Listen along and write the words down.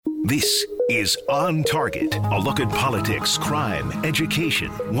This is On Target, a look at politics, crime, education,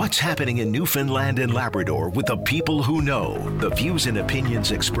 what's happening in Newfoundland and Labrador with the people who know. The views and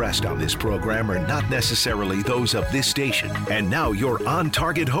opinions expressed on this program are not necessarily those of this station. And now your On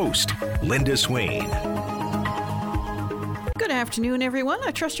Target host, Linda Swain. Good afternoon, everyone.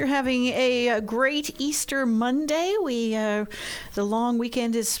 I trust you're having a great Easter Monday. The long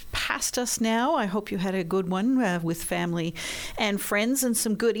weekend is past us now. I hope you had a good one with family and friends and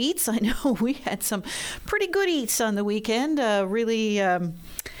some good eats. I know we had some pretty good eats on the weekend. Really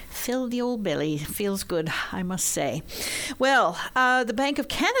filled the old belly. Feels good, I must say. Well, the Bank of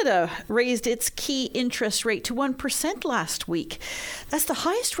Canada raised its key interest rate to 1% last week. That's the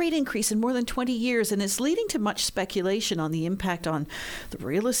highest rate increase in more than 20 years and is leading to much speculation on the impact on the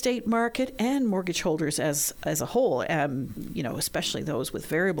real estate market and mortgage holders as a whole, especially those with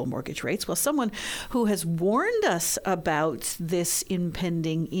variable mortgage rates. Well, someone who has warned us about this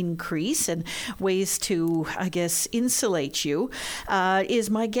impending increase and ways to, I guess, insulate you is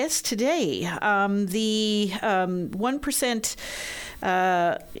my guest today. The 1%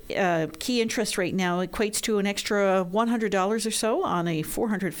 key interest rate now equates to an extra $100 or so on a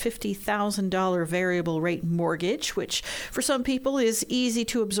 $450,000 variable rate mortgage, which for some people is easy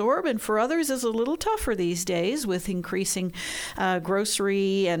to absorb and for others is a little tougher these days with increasing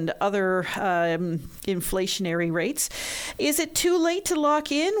grocery and other inflationary rates. Is it too late to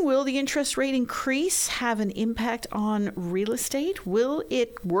lock in? Will the interest rate increase have an impact on real estate? Will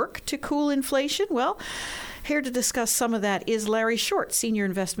it work to cool inflation? Well, here to discuss some of that is Larry Short, Senior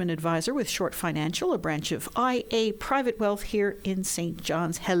Investment Advisor with Short Financial, a branch of IA Private Wealth here in St.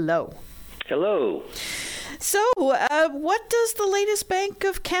 John's. Hello. Hello. So, what does the latest Bank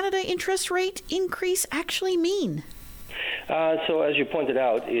of Canada interest rate increase actually mean? So as you pointed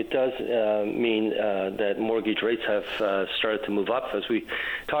out, it does mean that mortgage rates have started to move up, as we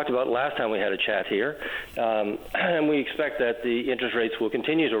talked about last time we had a chat here. And we expect that the interest rates will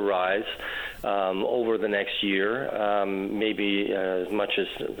continue to rise over the next year, maybe as much as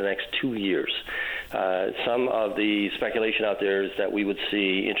the next 2 years. Some of the speculation out there is that we would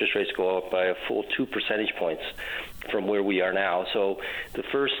see interest rates go up by a full 2 percentage points from where we are now. So the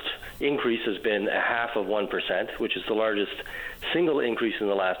first increase has been 0.5%, which is the largest single increase in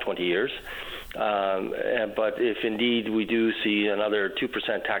the last 20 years. But if indeed we do see another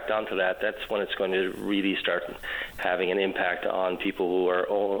 2% tacked onto that, that's when it's going to really start having an impact on people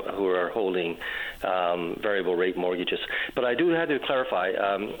who are holding variable rate mortgages. But I do have to clarify.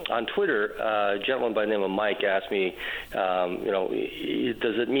 On Twitter, a gentleman by the name of Mike asked me,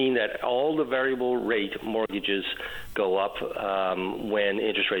 does it mean that all the variable rate mortgages go up when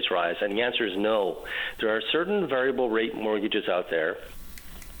interest rates rise? And the answer is no. There are certain variable rate mortgages out there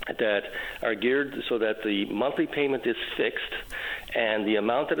that are geared so that the monthly payment is fixed and the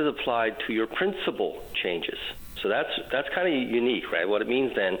amount that is applied to your principal changes. So that's kind of unique, right? What it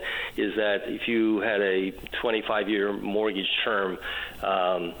means then is that if you had a 25-year mortgage term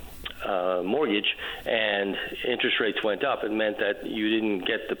mortgage and interest rates went up, it meant that you didn't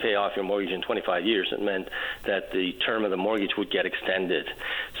get to pay off your mortgage in 25 years. It meant that the term of the mortgage would get extended.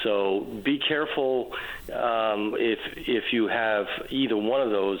 So be careful if you have either one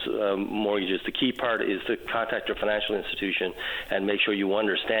of those mortgages. The key part is to contact your financial institution and make sure you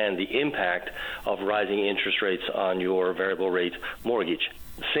understand the impact of rising interest rates on your variable rate mortgage.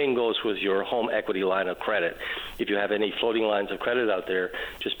 Same goes with your home equity line of credit. If you have any floating lines of credit out there,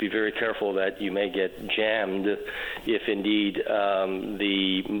 just be very careful that you may get jammed if indeed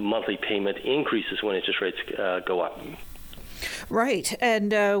the monthly payment increases when interest rates go up. Right.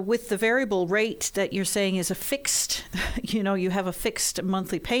 And with the variable rate that you're saying is a fixed, you have a fixed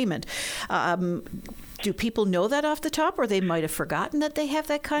monthly payment. Do people know that off the top, or they might have forgotten that they have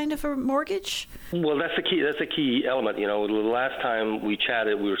that kind of a mortgage? Well, that's the key. That's a key element. The last time we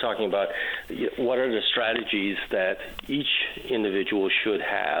chatted, we were talking about what are the strategies that each individual should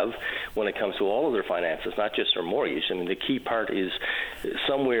have when it comes to all of their finances, not just their mortgage. I mean, the key part is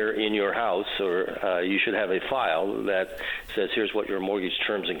somewhere in your house, or you should have a file that says here's what your mortgage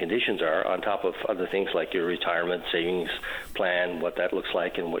terms and conditions are, on top of other things like your retirement savings plan, what that looks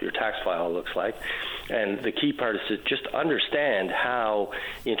like, and what your tax file looks like. And the key part is to just understand how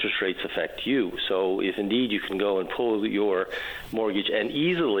interest rates affect you. So if indeed you can go and pull your mortgage and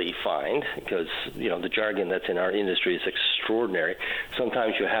easily find, because the jargon that's in our industry is extraordinary,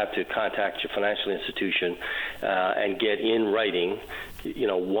 sometimes you have to contact your financial institution and get in writing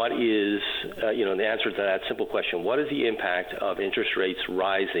what is, the answer to that simple question: what is the impact of interest rates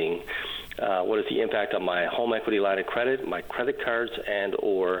rising? What is the impact on my home equity line of credit, my credit cards, and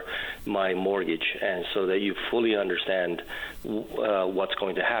or my mortgage? And so that you fully understand what's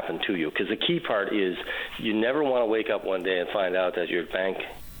going to happen to you. Because the key part is you never want to wake up one day and find out that your bank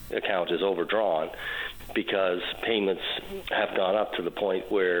account is overdrawn because payments have gone up to the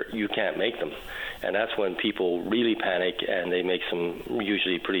point where you can't make them. And that's when people really panic, and they make some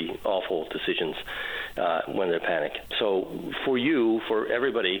usually pretty awful decisions when they're panicked. So for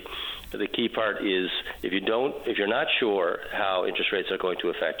everybody, the key part is if you're not sure how interest rates are going to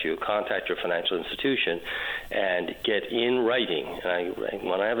affect you, contact your financial institution and get in writing, and I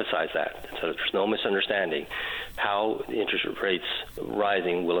want to emphasize that so that there's no misunderstanding, how interest rates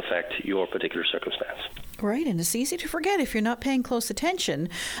rising will affect your particular circumstance. Right, and it's easy to forget if you're not paying close attention.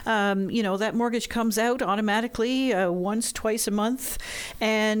 That mortgage comes out automatically once, twice a month,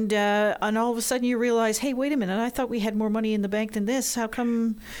 and all of a sudden you realize, hey, wait a minute, I thought we had more money in the bank than this. How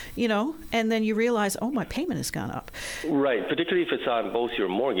come, and then you realize, oh, my payment has gone up. Right, particularly if it's on both your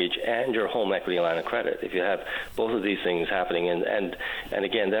mortgage and your home equity line of credit. If you have both of these things happening, and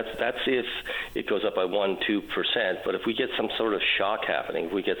again, that's if it goes up by 1-2%, but if we get some sort of shock happening,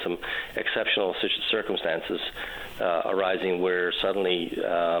 if we get some exceptional circumstances arising where suddenly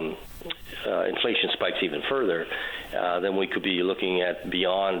inflation spikes even further, then we could be looking at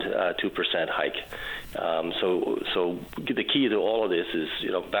beyond 2% hike. So the key to all of this is,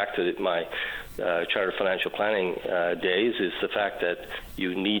 back to my chartered financial planning days, is the fact that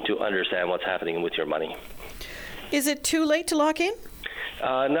you need to understand what's happening with your money. Is it too late to lock in?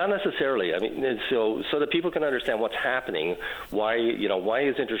 Not necessarily. I mean, so that people can understand what's happening. Why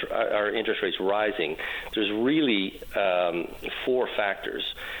is our interest rates rising? There's really 4 factors,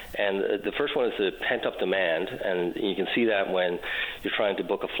 and the first one is the pent-up demand, and you can see that when you're trying to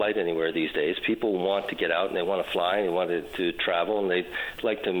book a flight anywhere these days. People want to get out and they want to fly and they want to travel, and they'd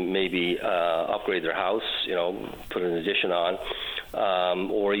like to maybe upgrade their house, put an addition on.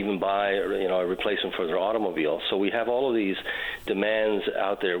 Or even buy a replacement for their automobile. So we have all of these demands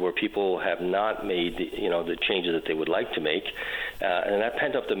out there where people have not made the changes that they would like to make, and that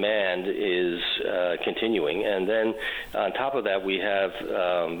pent-up demand is continuing. And then on top of that, we have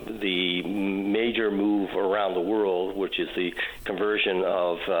the major move around the world, which is the conversion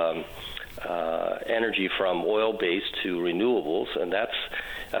of energy from oil-based to renewables, and that's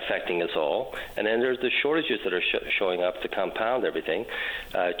affecting us all. And then there's the shortages that are showing up to compound everything.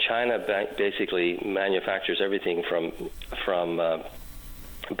 China basically manufactures everything from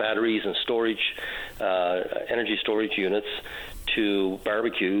batteries and storage, energy storage units, to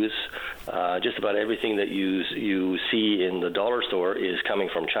barbecues. Just about everything that you see in the dollar store is coming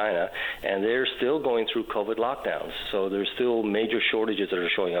from China, and they're still going through COVID lockdowns. So there's still major shortages that are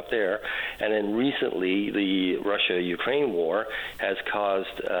showing up there. And then recently, the Russia-Ukraine war has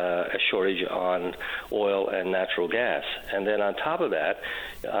caused a shortage on oil and natural gas. And then on top of that,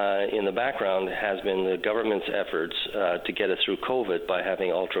 in the background has been the government's efforts to get us through COVID by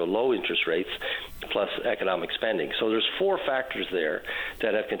having ultra-low interest rates plus economic spending. So there's 4 factors there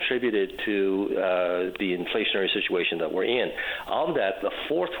that have contributed to the inflationary situation that we're in. Of that, the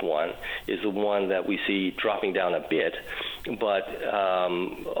 4th one is the one that we see dropping down a bit, but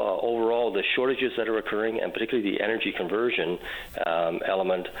overall the shortages that are occurring, and particularly the energy conversion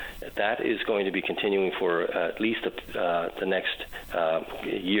element, that is going to be continuing for at least the next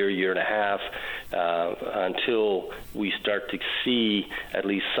year and a half, until we start to see at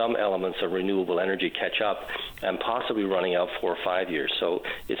least some elements of renewable energy catch up and possibly running out 4 or 5 years. So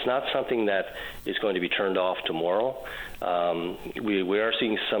it's not something that is going to be turned off tomorrow. We are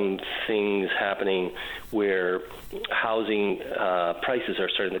seeing some things happening where housing prices are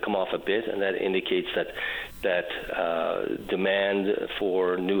starting to come off a bit, and that indicates that demand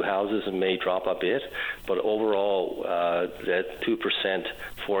for new houses may drop a bit, but overall, that 2%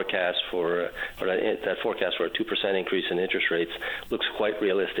 forecast for a 2% increase in interest rates looks quite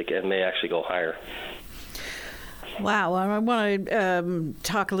realistic and may actually go higher. Wow. I want to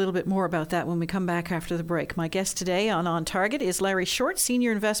talk a little bit more about that when we come back after the break. My guest today on Target is Larry Short,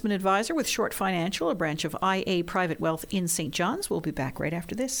 Senior Investment Advisor with Short Financial, a branch of IA Private Wealth in St. John's. We'll be back right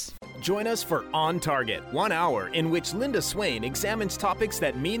after this. Join us for On Target, 1 hour in which Linda Swain examines topics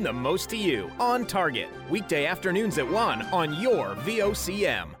that mean the most to you. On Target, weekday afternoons at 1 on your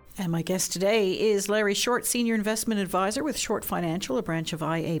VOCM. And my guest today is Larry Short, Senior Investment Advisor with Short Financial, a branch of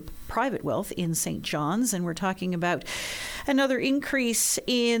IA Private Wealth in St. John's. And we're talking about another increase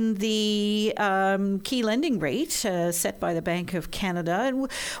in the key lending rate set by the Bank of Canada. And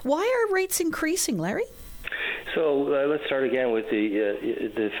why are rates increasing, Larry? So let's start again with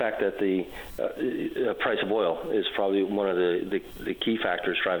the fact that the price of oil is probably one of the key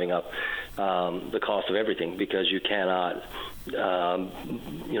factors driving up the cost of everything, because you cannot,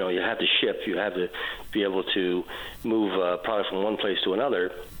 you have to ship, you have to be able to move product from one place to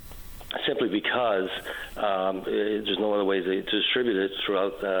another, simply because there's no other way to distribute it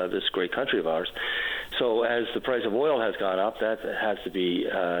throughout this great country of ours. So as the price of oil has gone up, that has to be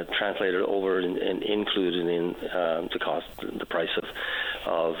translated over and included in the cost, the price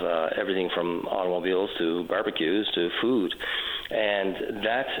of everything from automobiles to barbecues to food. And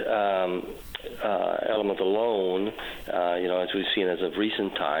that element alone, as we've seen as of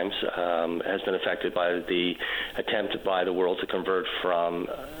recent times, has been affected by the attempt by the world to convert from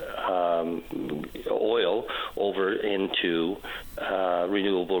oil over into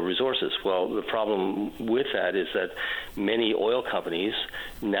renewable resources. Well, the problem with that is that many oil companies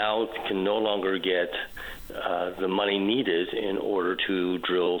now can no longer get the money needed in order to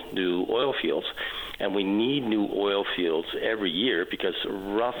drill new oil fields. And we need new oil fields every year, because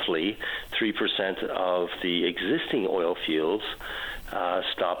roughly 3% of the existing oil fields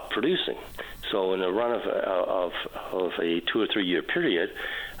stop producing. So in a run of a 2 or 3 year period,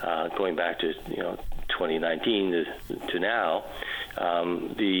 going back to 2019 to now,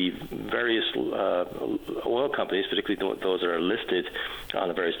 the various oil companies, particularly those that are listed on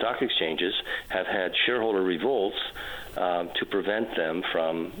the various stock exchanges, have had shareholder revolts to prevent them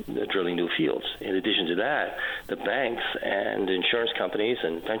from drilling new fields. In addition to that, the banks and insurance companies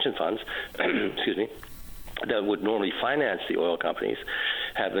and pension funds, excuse me, that would normally finance the oil companies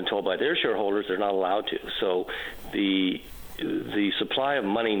have been told by their shareholders they're not allowed to. So the supply of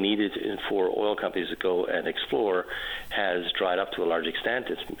money needed for oil companies to go and explore has dried up to a large extent.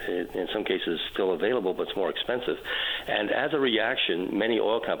 It's in some cases still available, but it's more expensive. And as a reaction, many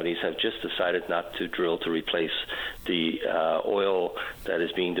oil companies have just decided not to drill to replace the oil that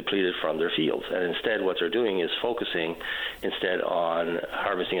is being depleted from their fields. And instead, what they're doing is focusing instead on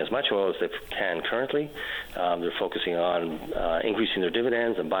harvesting as much oil as they can currently. They're focusing on increasing their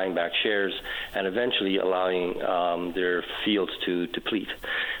dividends and buying back shares, and eventually allowing their fields to deplete.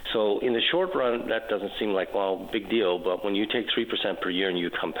 So in the short run, that doesn't seem like, well, big deal, but when you take 3% per year and you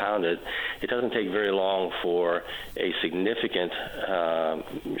compound it, it doesn't take very long for a significant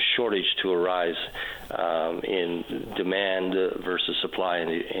shortage to arise in demand versus supply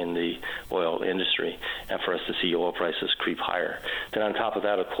in the oil industry, and for us to see oil prices creep higher. Then on top of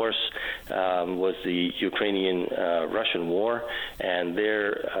that, of course, was the Ukrainian-Russian war, and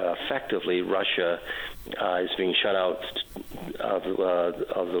there effectively Russia is being shut out of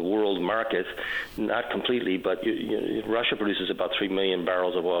the world market, not completely, but Russia produces about 3 million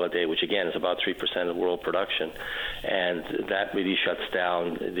barrels of oil a day, which again is about 3% of world production, and that really shuts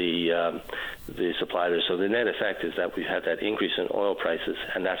down the supply there. So the net effect is that we've had that increase in oil prices,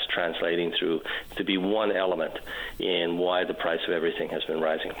 and that's translating through to be one element in why the price of everything has been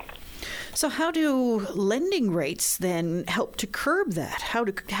rising. So how do lending rates then help to curb that? How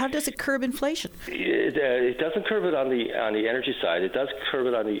does it curb inflation? It doesn't curb it on the energy side. It does curb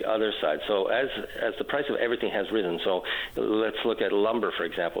it on the other side. So as the price of everything has risen, so let's look at lumber, for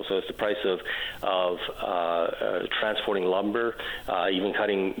example. So it's the price of transporting lumber, even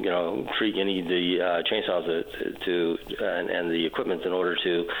cutting, you need the chainsaws and the equipment in order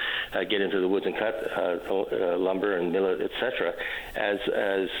to get into the woods and cut lumber and mill it, etc. As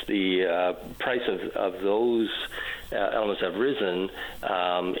the price of those elements have risen,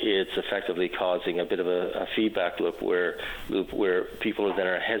 it's effectively causing a bit of a feedback loop where people then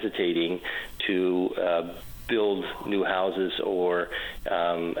are hesitating to build new houses, or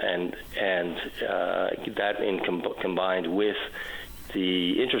and that combined with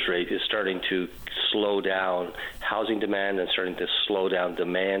the interest rate is starting to slow down housing demand and starting to slow down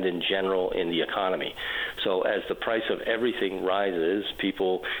demand in general in the economy. So as the price of everything rises,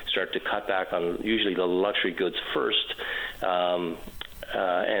 people start to cut back on usually the luxury goods first, and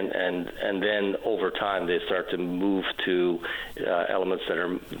then over time they start to move to elements that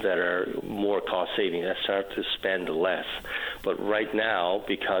are more cost saving, that start to spend less. But right now,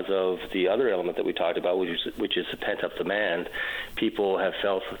 because of the other element that we talked about, which is the pent-up demand, people have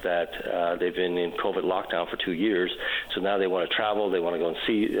felt that they've been in COVID lockdown for 2 years, so now they want to travel, they want to go and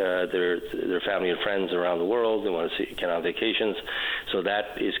see their family and friends around the world, they want to get on vacations. So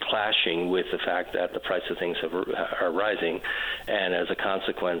that is clashing with the fact that the price of things are rising, and as a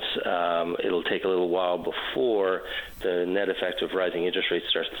consequence, it'll take a little while before the net effect of rising interest rates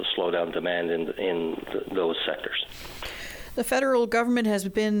starts to slow down demand in those sectors. The federal government has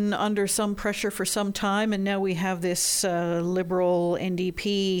been under some pressure for some time, and now we have this Liberal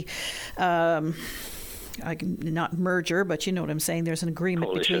NDP not merger, but you know what I'm saying. There's an agreement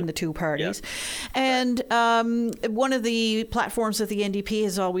coalition between the two parties. Yeah. And one of the platforms of the NDP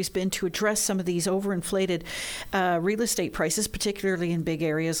has always been to address some of these overinflated real estate prices, particularly in big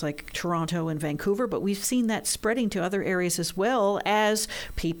areas like Toronto and Vancouver. But we've seen that spreading to other areas as well, as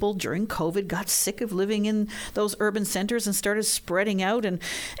people during COVID got sick of living in those urban centers and started spreading out,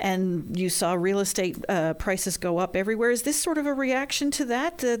 and you saw real estate prices go up everywhere. Is this sort of a reaction to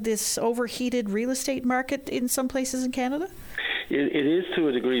that, this overheated real estate market in some places in Canada? It is to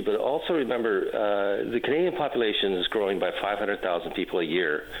a degree, but also remember the Canadian population is growing by 500,000 people a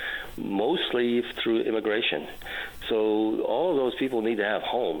year, mostly through immigration. So all of those people need to have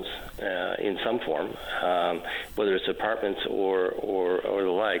homes in some form, whether it's apartments or the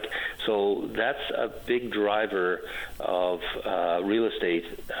like. So that's a big driver of real estate,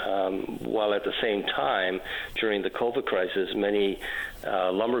 while at the same time, during the COVID crisis, many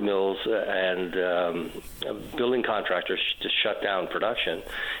lumber mills and building contractors just shut down production.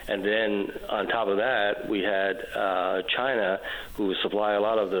 And then on top of that, we had China, who supply a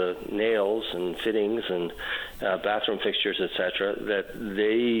lot of the nails and fittings and bathroom fixtures, etc., that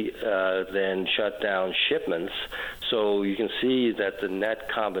they then shut down shipments. So you can see that the net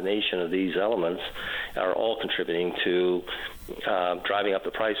combination of these elements are all contributing to driving up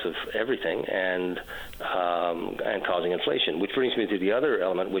the price of everything and causing inflation. Which brings me to the other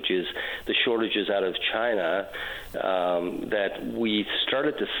element, which is the shortages out of China that we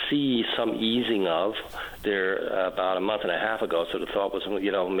started to see some easing of there about a month and a half ago. So the thought was,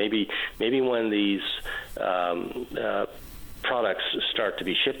 maybe when these products start to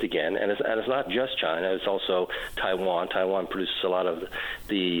be shipped again, and it's not just China, it's also Taiwan. Taiwan produces a lot of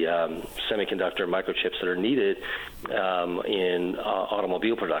the semiconductor microchips that are needed in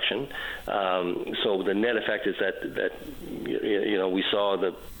automobile production. So the net effect is that we saw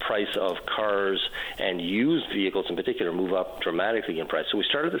the price of cars and used vehicles in particular move up dramatically in price. So we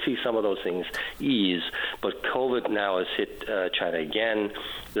started to see some of those things ease, but COVID now has hit China again.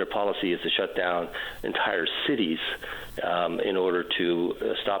 Their policy is to shut down entire cities in order to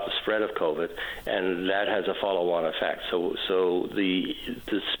stop the spread of COVID, and that has a follow-on effect. So the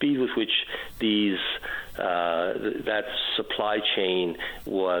speed with which these that supply chain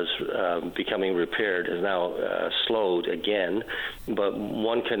was becoming repaired is now slowed again, but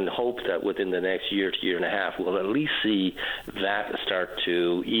one can hope that within the next year to year and a half we'll at least see that start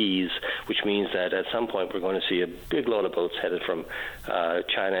to ease, which means that at some point we're going to see a big load of boats headed from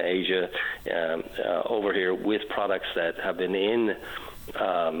China, Asia, over here with products that have been in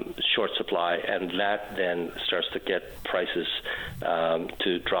short supply, and that then starts to get prices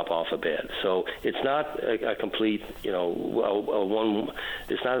to drop off a bit. So it's not a complete,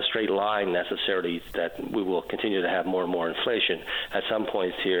 it's not a straight line necessarily that we will continue to have more and more inflation. At some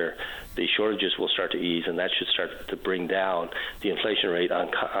points here, the shortages will start to ease, and that should start to bring down the inflation rate on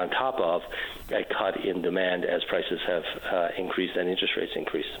top of a cut in demand as prices have increased and interest rates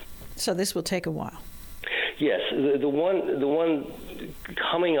increase. So this will take a while. Yes, the one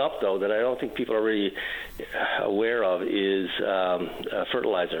coming up, though, that I don't think people are really aware of is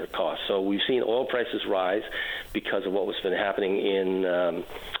fertilizer costs. So we've seen oil prices rise because of what was been happening in,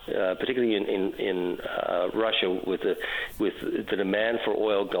 particularly in Russia, with the demand for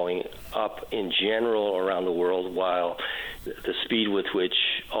oil going up in general around the world, while the speed with which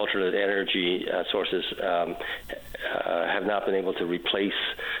alternate energy sources have not been able to replace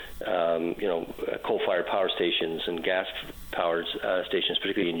coal-fired power stations and gas-powered stations,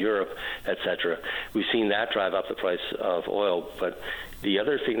 particularly in Europe, etc. We've seen that drive up the price of oil, but the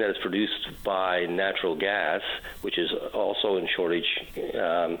other thing that is produced by natural gas, which is also in shortage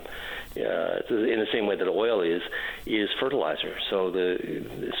in the same way that oil is fertilizer.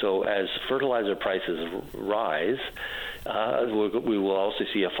 So as fertilizer prices rise, we will also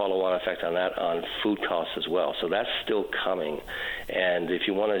see a follow-on effect on that on food costs as well. So that's still coming. And if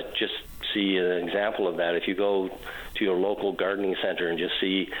you want to just see an example of that, if you go to your local gardening center and just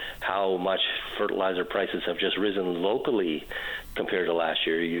see how much fertilizer prices have just risen locally compared to last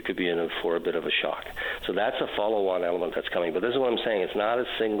year, you could be in for a bit of a shock. So that's a follow-on element that's coming. But this is what I'm saying. It's not a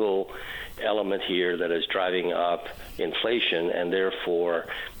single element here that is driving up inflation, and therefore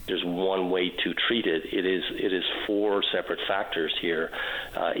there's one way to treat it. It is four separate factors here,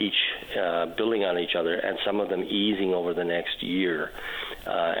 each building on each other, and some of them easing over the next year.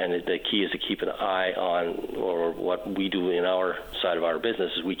 And the key is to keep an eye on, or what we do in our side of our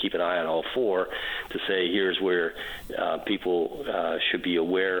business is we keep an eye on all four to say here's where people should be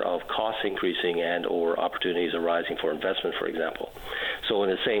aware of costs increasing and or opportunities arising for investment, for example. So in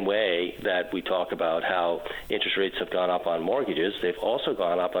the same way that we talk about how interest rates have gone up on mortgages, they've also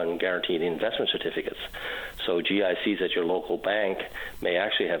gone up on guaranteed investment certificates. So GICs at your local bank may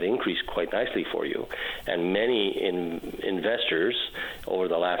actually have increased quite nicely for you. And many investors over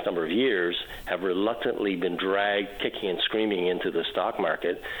the last number of years have reluctantly been dragged kicking and screaming into the stock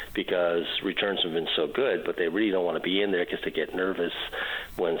market because returns have been so good, but they really don't want to be in there because they get nervous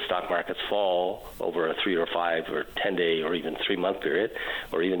when stock markets fall over a 3 or 5 or 10-day or even 3-month period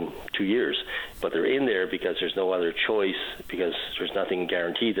or even 2 years. But they're in there because there's no other choice, because there's nothing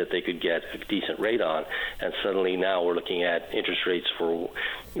guaranteed that they could get a decent rate on. And suddenly now we're looking at interest rates for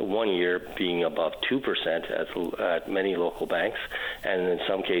 1 year being above 2% at many local banks, and in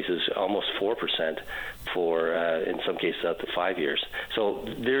some cases almost 4% for, in some cases, up to 5 years. So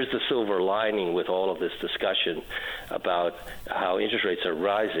there's the silver lining with all of this discussion about how interest rates are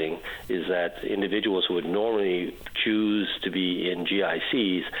rising, is that individuals who would normally choose to be in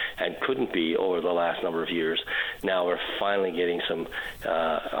GICs and couldn't be over the last number of years now are finally getting some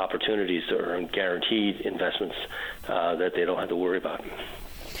opportunities to earn guaranteed investments that they don't have to worry about.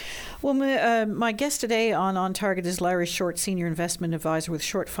 Well, my guest today on Target is Larry Short, Senior Investment Advisor with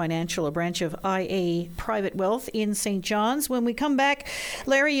Short Financial, a branch of IA Private Wealth in St. John's. When we come back,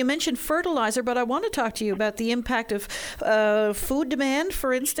 Larry, you mentioned fertilizer, but I want to talk to you about the impact of food demand,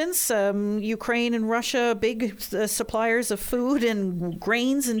 for instance. Ukraine and Russia, big suppliers of food and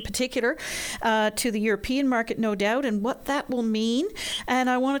grains in particular to the European market, no doubt, and what that will mean.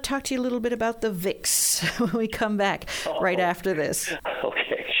 And I want to talk to you a little bit about the VIX when we come back right after this.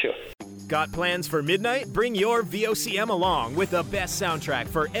 Okay, sure. Got plans for midnight? Bring your VOCM along with the best soundtrack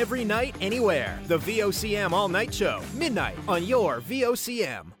for every night, anywhere. The VOCM All Night Show, midnight on your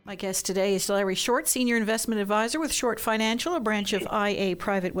VOCM. My guest today is Larry Short, Senior Investment Advisor with Short Financial, a branch of IA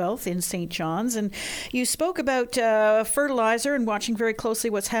Private Wealth in St. John's. And you spoke about fertilizer and watching very closely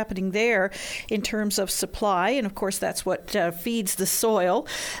what's happening there in terms of supply. And, of course, that's what feeds the soil.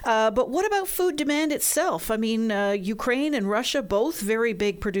 But what about food demand itself? I mean, Ukraine and Russia, both very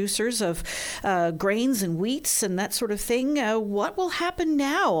big producers of grains and wheats and that sort of thing. What will happen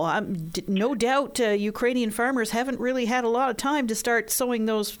now? No doubt Ukrainian farmers haven't really had a lot of time to start sowing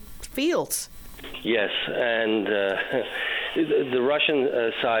those fields. Yes, and the Russian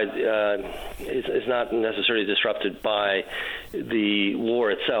side is not necessarily disrupted by the war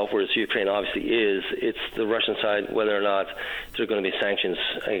itself, whereas Ukraine obviously is. It's the Russian side, whether or not there are going to be sanctions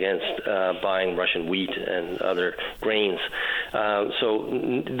against buying Russian wheat and other grains.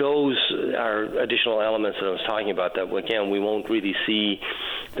 So those are additional elements that I was talking about that, again, we won't really see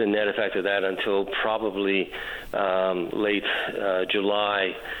the net effect of that until probably late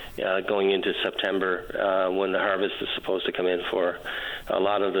July, going into September, when the harvest is supposed to come in for a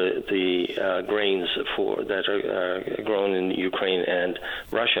lot of the grains that are grown in Ukraine and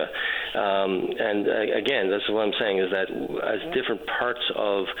Russia. And again, that's what I'm saying, is that as different parts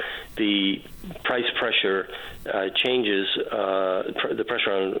of the price pressure changes, the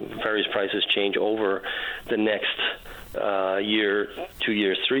pressure on various prices change over the next year, 2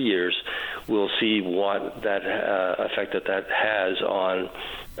 years, 3 years, we'll see what that effect that has on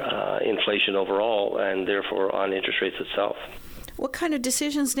inflation overall, and therefore on interest rates itself. What kind of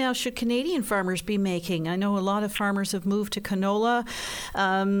decisions now should Canadian farmers be making? I know a lot of farmers have moved to canola.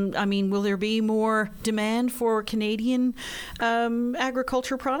 I mean, will there be more demand for Canadian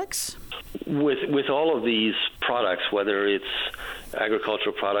agriculture products? With all of these products, whether it's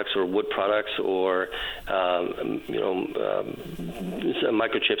agricultural products or wood products or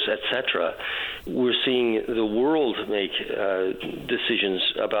microchips, etc., we're seeing the world make decisions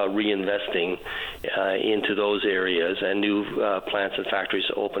about reinvesting into those areas and new plants and factories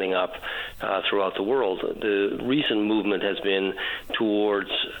opening up throughout the world. The recent movement has been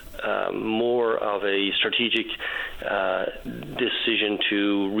towards more of a strategic decision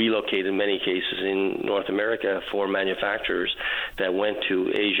to relocate, in many cases in North America, for manufacturers that went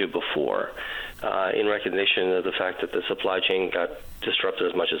to Asia before, in recognition of the fact that the supply chain got disrupted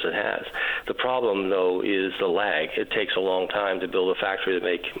as much as it has. The problem, though, is the lag. It takes a long time to build a factory to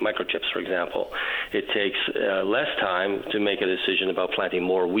make microchips, for example. It takes less time to make a decision about planting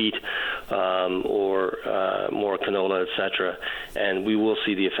more wheat or more canola, etc. And we will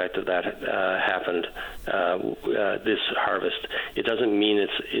see the effect of that happened this harvest. It doesn't mean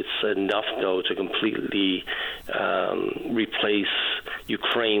it's enough, though, to completely replace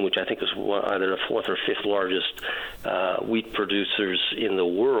Ukraine, which I think is either the fourth or fifth largest wheat producers in the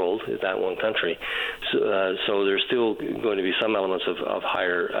world, that one country. So there's still going to be some elements of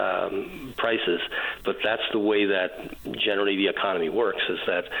higher prices, but that's the way that generally the economy works, is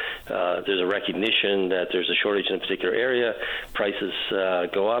that there's a recognition that there's a shortage in a particular area, prices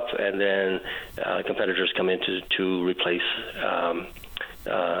go up, and then competitors come in to replace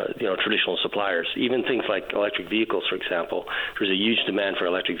traditional suppliers. Even things like electric vehicles, for example. There's a huge demand for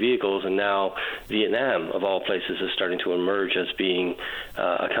electric vehicles, and now Vietnam, of all places, is starting to emerge as being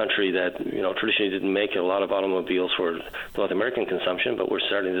a country that traditionally didn't make a lot of automobiles for North American consumption, but we're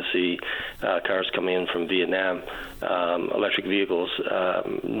starting to see cars coming in from Vietnam, electric vehicles,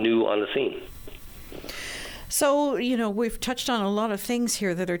 new on the scene. So, we've touched on a lot of things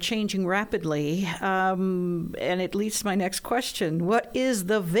here that are changing rapidly, and it leads to my next question. What is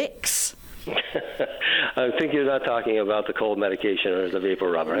the VIX? I think you're not talking about the cold medication or the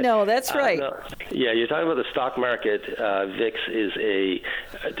vapor rub, right? No, that's right. No. Yeah, you're talking about the stock market. VIX is a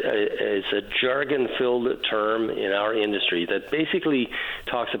jargon-filled term in our industry that basically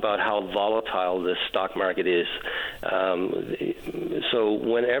talks about how volatile the stock market is. So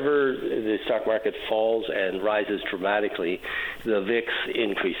whenever the stock market falls and rises dramatically, the VIX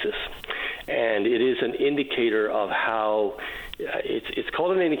increases. And it is an indicator of how it's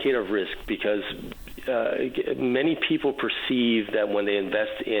called an indicator of risk because many people perceive that when they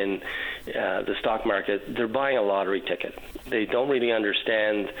invest in the stock market, they're buying a lottery ticket. They don't really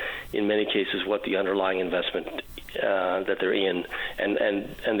understand, in many cases, what the underlying investment that they're in,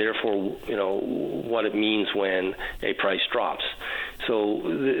 and therefore, what it means when a price drops. So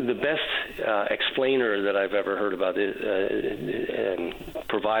the best explainer that I've ever heard about this,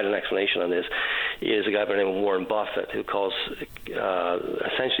 provide an explanation on this, is a guy by the name of Warren Buffett, who calls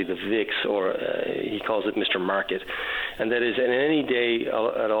essentially the VIX, or he calls it Mr. Market. And that is, in any day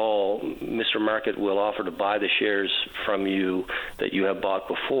at all, Mr. Market will offer to buy the shares from you that you have bought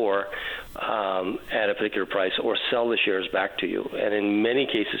before at a particular price, or sell the shares back to you. And in many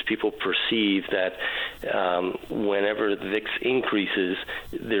cases, people perceive that whenever the VIX increases,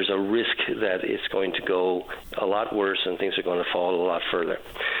 there's a risk that it's going to go a lot worse and things are going to fall a lot further.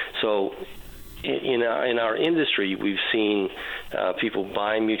 So in our industry, we've seen people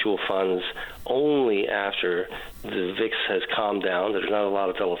buy mutual funds only after the VIX has calmed down. There's not a lot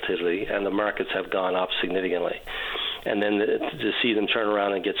of volatility, and the markets have gone up significantly. And then to see them turn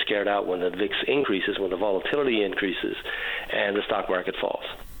around and get scared out when the VIX increases, when the volatility increases, and the stock market falls.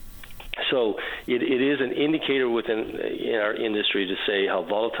 So it is an indicator in our industry to say how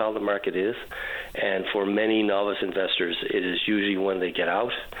volatile the market is, and for many novice investors, it is usually when they get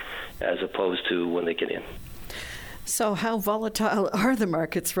out as opposed to when they get in. So how volatile are the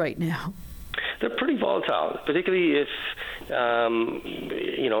markets right now? They're pretty volatile, particularly if,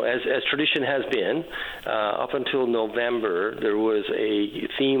 as tradition has been, up until November, there was a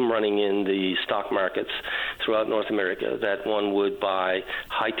theme running in the stock markets throughout North America that one would buy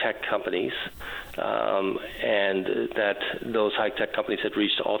high-tech companies, and that those high-tech companies had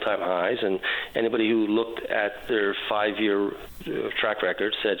reached all-time highs, and anybody who looked at their 5-year track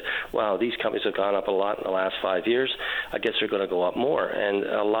record said, wow, these companies have gone up a lot in the last 5 years. I guess they're going to go up more. And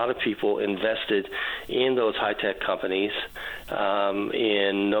a lot of people invested in those high-tech companies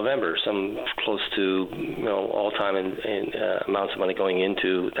in November, some close to all-time amounts of money going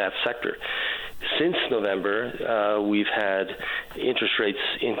into that sector. Since November, we've had interest rates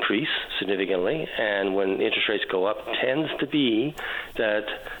increase significantly, and when interest rates go up, tends to be that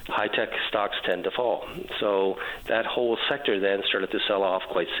high-tech stocks tend to fall. So that whole sector then started to sell off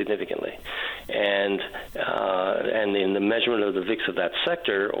quite significantly. And in the measurement of the VIX of that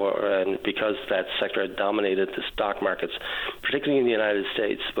sector, and because that sector had dominated the stock markets, particularly in the United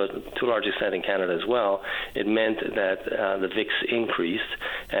States, but to a large extent in Canada as well, it meant that the VIX increased,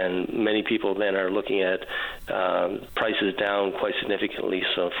 and many people then are looking at prices down quite significantly.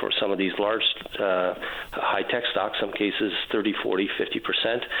 So for some of these large high-tech stocks, some cases 30, 40,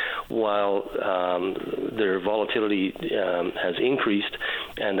 50%, while their volatility has increased,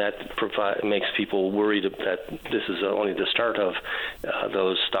 and that makes people worried that this is only the start of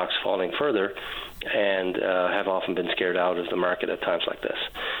those stocks falling further, and have often been scared out of the market at times like this.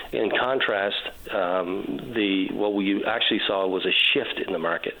 In contrast, what we actually saw was a shift in the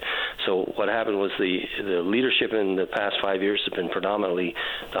market. So what happened was the leadership in the past 5 years has been predominantly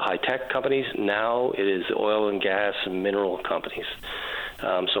the high-tech companies. Now it is oil and gas and mineral companies.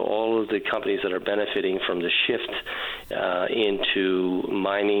 So all of the companies that are benefiting from the shift into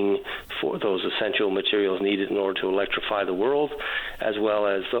mining for those essential materials needed in order to electrify the world, as well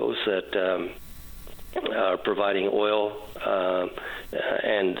as those that are providing oil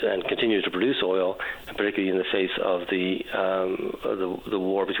and continue to produce oil, particularly in the face of the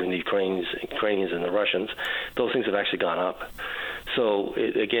war between the Ukrainians and the Russians. Those things have actually gone up. So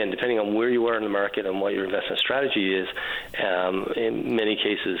again, depending on where you are in the market and what your investment strategy is, in many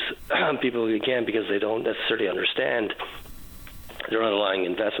cases, people, again, because they don't necessarily understand their underlying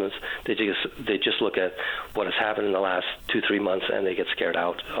investments, they just look at what has happened in the last 2-3 months and they get scared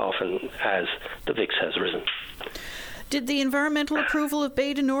out, often as the VIX has risen. Did the environmental approval of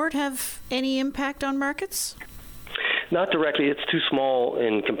Bay du Nord have any impact on markets? Not directly. It's too small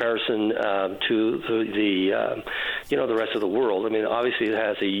in comparison to the rest of the world. I mean, obviously, it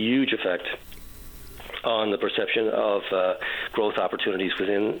has a huge effect on the perception of growth opportunities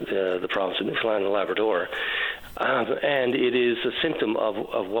within the province of Newfoundland and Labrador. And it is a symptom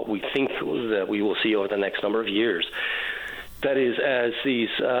of what we think that we will see over the next number of years. That is, as these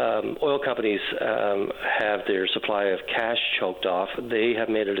oil companies have their supply of cash choked off, they have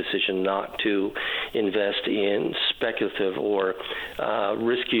made a decision not to invest in speculative or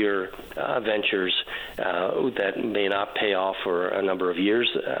riskier ventures that may not pay off for a number of years,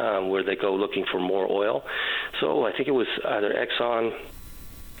 where they go looking for more oil. So I think it was either Exxon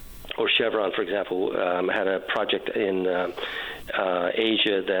or Chevron, for example, had a project in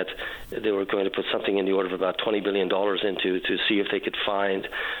Asia that they were going to put something in the order of about $20 billion into to see if they could find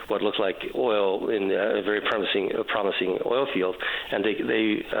what looked like oil in a very promising oil field. And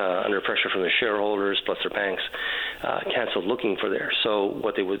they under pressure from their shareholders plus their banks, canceled looking for there. So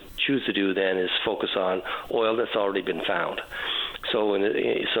what they would choose to do then is focus on oil that's already been found. So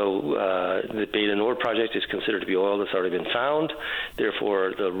the Bay du Nord project is considered to be oil that's already been found.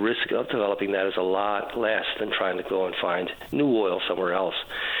 Therefore, the risk of developing that is a lot less than trying to go and find new oil somewhere else.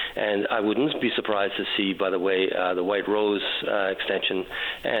 And I wouldn't be surprised to see, by the way, the White Rose extension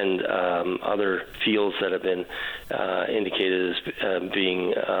and other fields that have been indicated as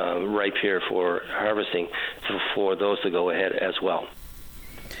being ripe here for harvesting, for those to go ahead as well.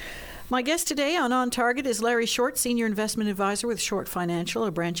 My guest today on Target is Larry Short, Senior Investment Advisor with Short Financial,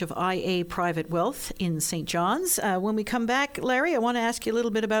 a branch of IA Private Wealth in St. John's. When we come back, Larry, I want to ask you a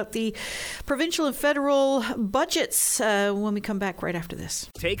little bit about the provincial and federal budgets when we come back right after this.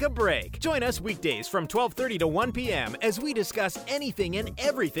 Take a break. Join us weekdays from 12:30 to 1 p.m. as we discuss anything and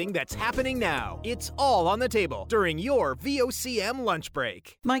everything that's happening now. It's all on the table during your VOCM lunch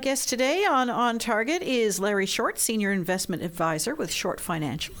break. My guest today on Target is Larry Short, Senior Investment Advisor with Short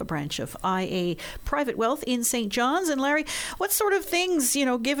Financial, a branch of IA Private Wealth in St. John's. And Larry, what sort of things,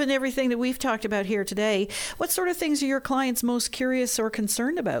 given everything that we've talked about here today, what sort of things are your clients most curious or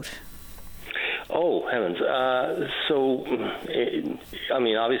concerned about? Oh, heavens.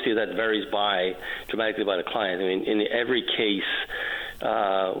 Obviously that varies dramatically by the client. I mean, in every case,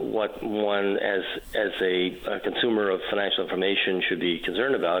 what one as a consumer of financial information should be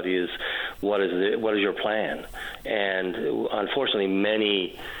concerned about is what is your plan? And unfortunately,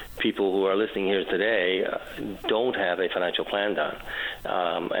 many people who are listening here today don't have a financial plan done,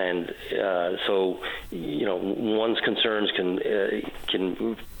 so one's concerns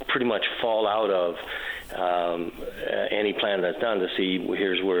can pretty much fall out of any plan that's done to see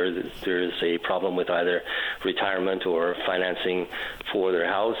here's where there's a problem with either retirement or financing for their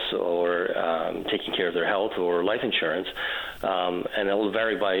house or taking care of their health or life insurance, and it will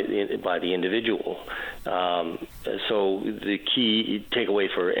vary by the individual. So the key takeaway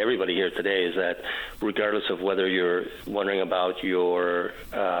for everybody here today is that regardless of whether you're wondering about your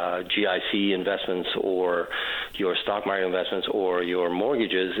GIC investments or your stock market investments or your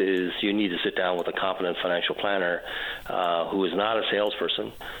mortgages, is you need to sit down with a competent financial planner who is not a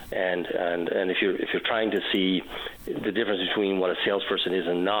salesperson, and if you're trying to see the difference between what a salesperson is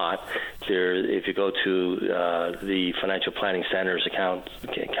and not, if you go to the Financial Planning Standards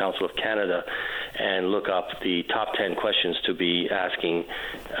Council of Canada and look up the top 10 questions to be asking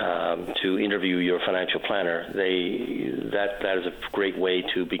to interview your financial planner, that is a great way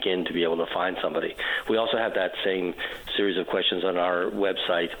to begin to be able to find somebody. We also have that same series of questions on our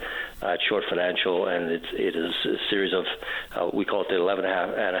website at Short Financial, and it is a series of we call it the 11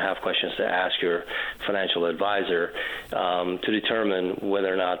 and a half questions to ask your financial advisor to determine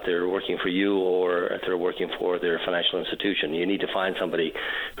whether or not they're working for you or if they're working for their financial institution. You need to find somebody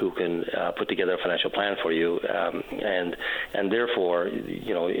who can put together a financial plan for you, and therefore,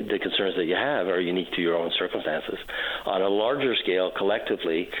 the concerns that you have are unique to your own circumstances. On a larger scale,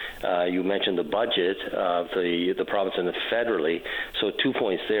 collectively, you mentioned the budget of the province and the federally. So 2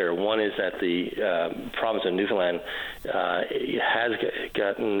 points there. One is that the province of Newfoundland has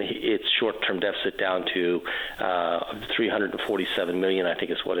gotten its short-term deficit down to $347 million, I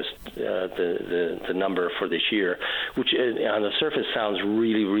think is what is the number for this year, which on the surface sounds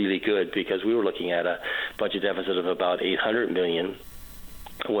really, really good, because we were looking at a budget deficit of about $800 million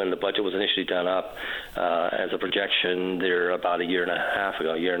when the budget was initially done up as a projection there about a year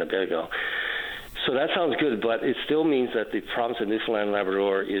and a bit ago. So that sounds good, but it still means that the province of Newfoundland and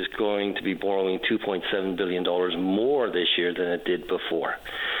Labrador is going to be borrowing $2.7 billion more this year than it did before.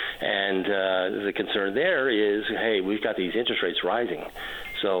 And the concern there is, hey, we've got these interest rates rising.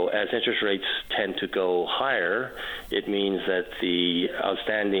 So as interest rates tend to go higher, it means that the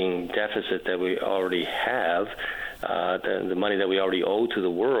outstanding deficit that we already have, the money that we already owe to the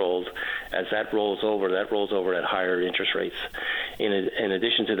world, as that rolls over at higher interest rates. In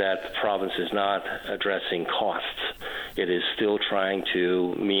addition to that, the province is not addressing costs. It is still trying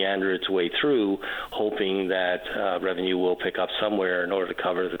to meander its way through, hoping that revenue will pick up somewhere in order to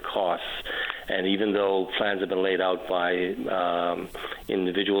cover the costs. And even though plans have been laid out by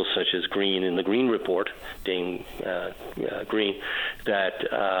individuals such as Green in the Green Report, Dane Green,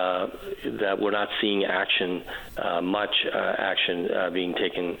 that we're not seeing much action being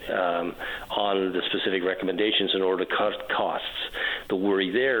taken on the specific recommendations in order to cut costs. The worry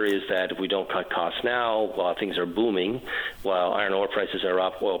there is that if we don't cut costs now, while things are booming, while iron ore prices are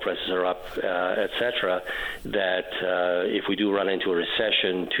up, oil prices are up, etc., that if we do run into a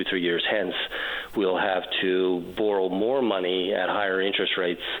recession 2-3 years hence, we'll have to borrow more money at higher interest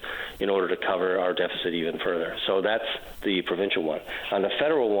rates in order to cover our deficit even further. So that's the provincial one. On the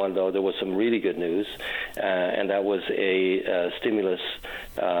federal one, though, there was some really good news, and that was a stimulus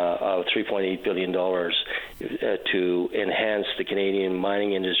of $3.8 billion to enhance the Canadian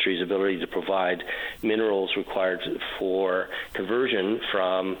mining industry's ability to provide minerals required for conversion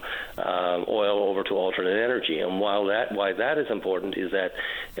from oil over to alternate energy. And why that is important is that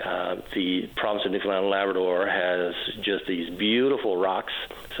the province of Newfoundland and Labrador has just these beautiful rocks.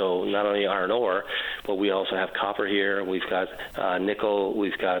 So not only iron ore, but we also have copper here. We've got nickel.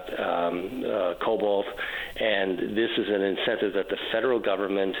 We've got cobalt. And this is an incentive that the federal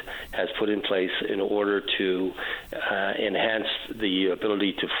government has put in place in order to enhance the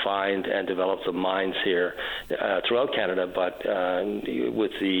ability to find and develop the mines here throughout Canada, but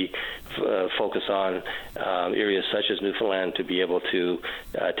with the focus on areas such as Newfoundland to be able to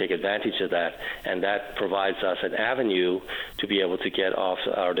take advantage of that. And that provides us an avenue to be able to get off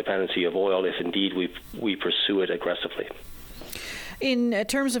our dependency of oil if indeed we pursue it aggressively. In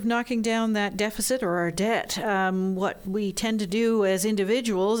terms of knocking down that deficit or our debt, what we tend to do as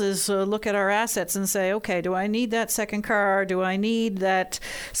individuals is look at our assets and say, okay, do I need that second car? Do I need that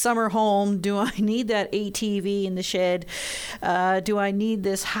summer home? Do I need that ATV in the shed? Do I need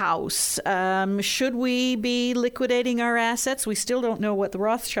this house? Should we be liquidating our assets? We still don't know what the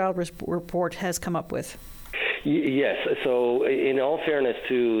Rothschild report has come up with. Yes. So in all fairness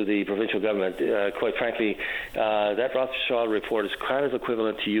to the provincial government, quite frankly, that Rothschild report is kind of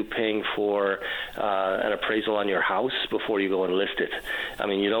equivalent to you paying for an appraisal on your house before you go and list it. I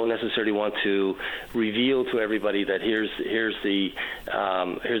mean, you don't necessarily want to reveal to everybody that here's the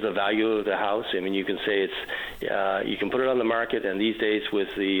value of the house. I mean, you can say you can put it on the market, and these days with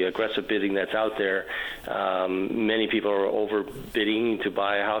the aggressive bidding that's out there, many people are overbidding to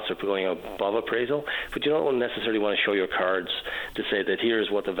buy a house or going above appraisal, but you don't necessarily want to show your cards to say that here's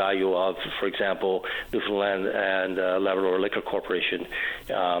what the value of, for example, Newfoundland and Labrador Liquor Corporation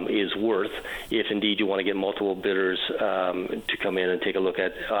is worth, if indeed you want to get multiple bidders to come in and take a look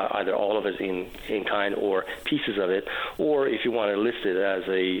at either all of it in kind or pieces of it, or if you want to list it as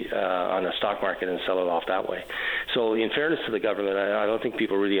on a stock market and sell it off that way. So in fairness to the government, I don't think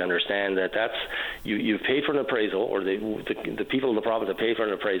people really understand that you've paid for an appraisal, or the people in the province have paid for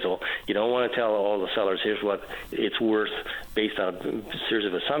an appraisal. You don't want to tell all the sellers, here's what it's worth based on a series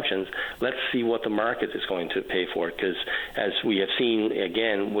of assumptions. Let's see what the market is going to pay for it, because as we have seen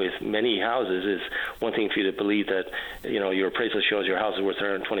again with many houses, is one thing for you to believe that your appraisal shows your house is worth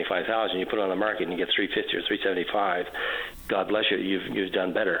 $125,000, you put it on the market and you get $350 or $375. God bless you, you've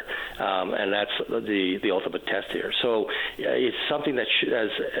done better, and that's the ultimate test here. So it's something that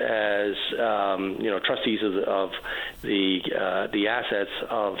as trustees of the assets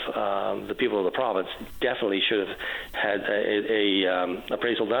of the people of the province definitely should have had a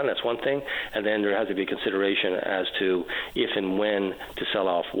appraisal done. That's one thing, and then there has to be consideration as to if and when to sell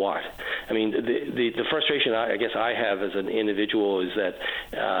off what. I mean, the frustration I guess I have as an individual is that,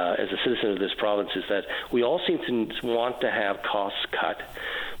 as a citizen of this province, is that we all seem to want to have costs cut,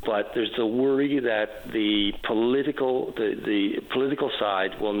 but there's the worry that the political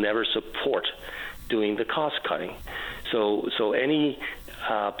side will never support doing the cost cutting. So any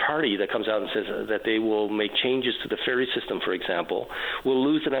party that comes out and says that they will make changes to the ferry system, for example, will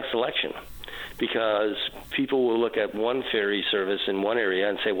lose the next election, because people will look at one ferry service in one area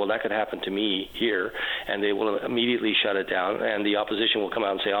and say, well, that could happen to me here, and they will immediately shut it down, and the opposition will come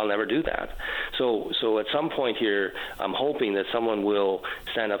out and say, I'll never do that. So at some point here, I'm hoping that someone will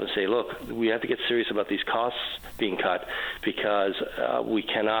stand up and say, look, we have to get serious about these costs being cut, because we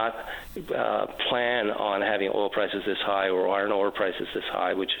cannot plan on having oil prices this high or iron ore prices this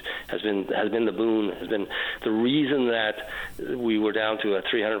high, which has been the boon, has been the reason that we were down to a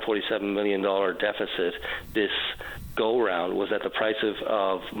 $347 million deficit this go-round, was that the price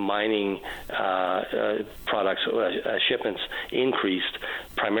of mining products, shipments increased,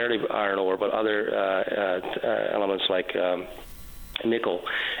 primarily iron ore, but other elements like nickel,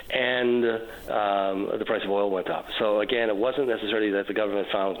 and the price of oil went up. So again, it wasn't necessarily that the government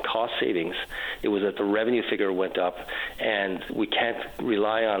found cost savings, it was that the revenue figure went up, and we can't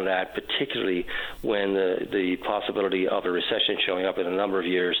rely on that, particularly when the possibility of a recession showing up in a number of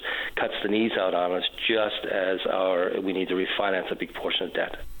years cuts the knees out on us, just as we need to refinance a big portion of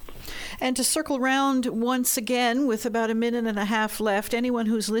debt. And to circle round once again with about a minute and a half left, anyone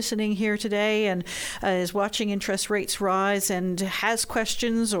who's listening here today and is watching interest rates rise and has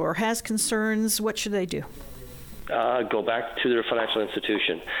questions or has concerns, what should they do? Go back to their financial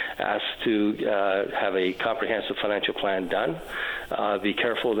institution. Ask to have a comprehensive financial plan done. Be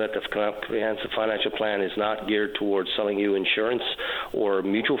careful that the comprehensive financial plan is not geared towards selling you insurance or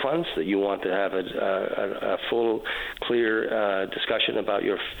mutual funds, that you want to have a full, clear discussion about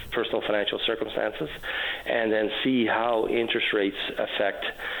your personal financial circumstances, and then see how interest rates affect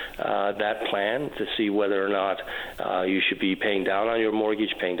that plan, to see whether or not you should be paying down on your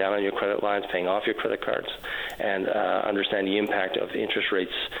mortgage, paying down on your credit lines, paying off your credit cards, and understand the impact of interest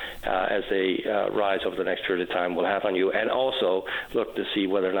rates as they rise over the next period of time will have on you, and also look to see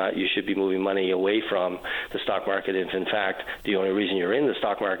whether or not you should be moving money away from the stock market if, in fact, the only reason you're in the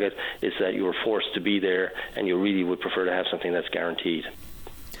stock market is that you were forced to be there and you really would prefer to have something that's guaranteed.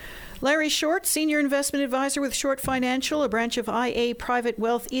 Larry Short, Senior Investment Advisor with Short Financial, a branch of IA Private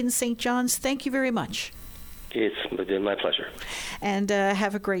Wealth in St. John's. Thank you very much. It's been my pleasure. And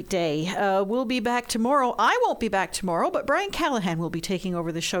have a great day. We'll be back tomorrow. I won't be back tomorrow, but Brian Callahan will be taking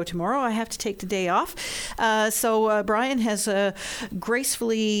over the show tomorrow. I have to take the day off. So Brian has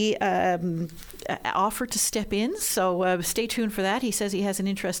gracefully offered to step in. So stay tuned for that. He says he has an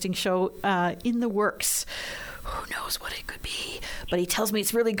interesting show in the works. Who knows what it could be? But he tells me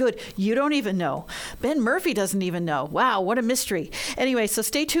it's really good. You don't even know. Ben Murphy doesn't even know. Wow, what a mystery. Anyway, so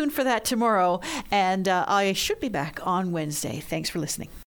stay tuned for that tomorrow. And I should be back on Wednesday. Thanks for listening.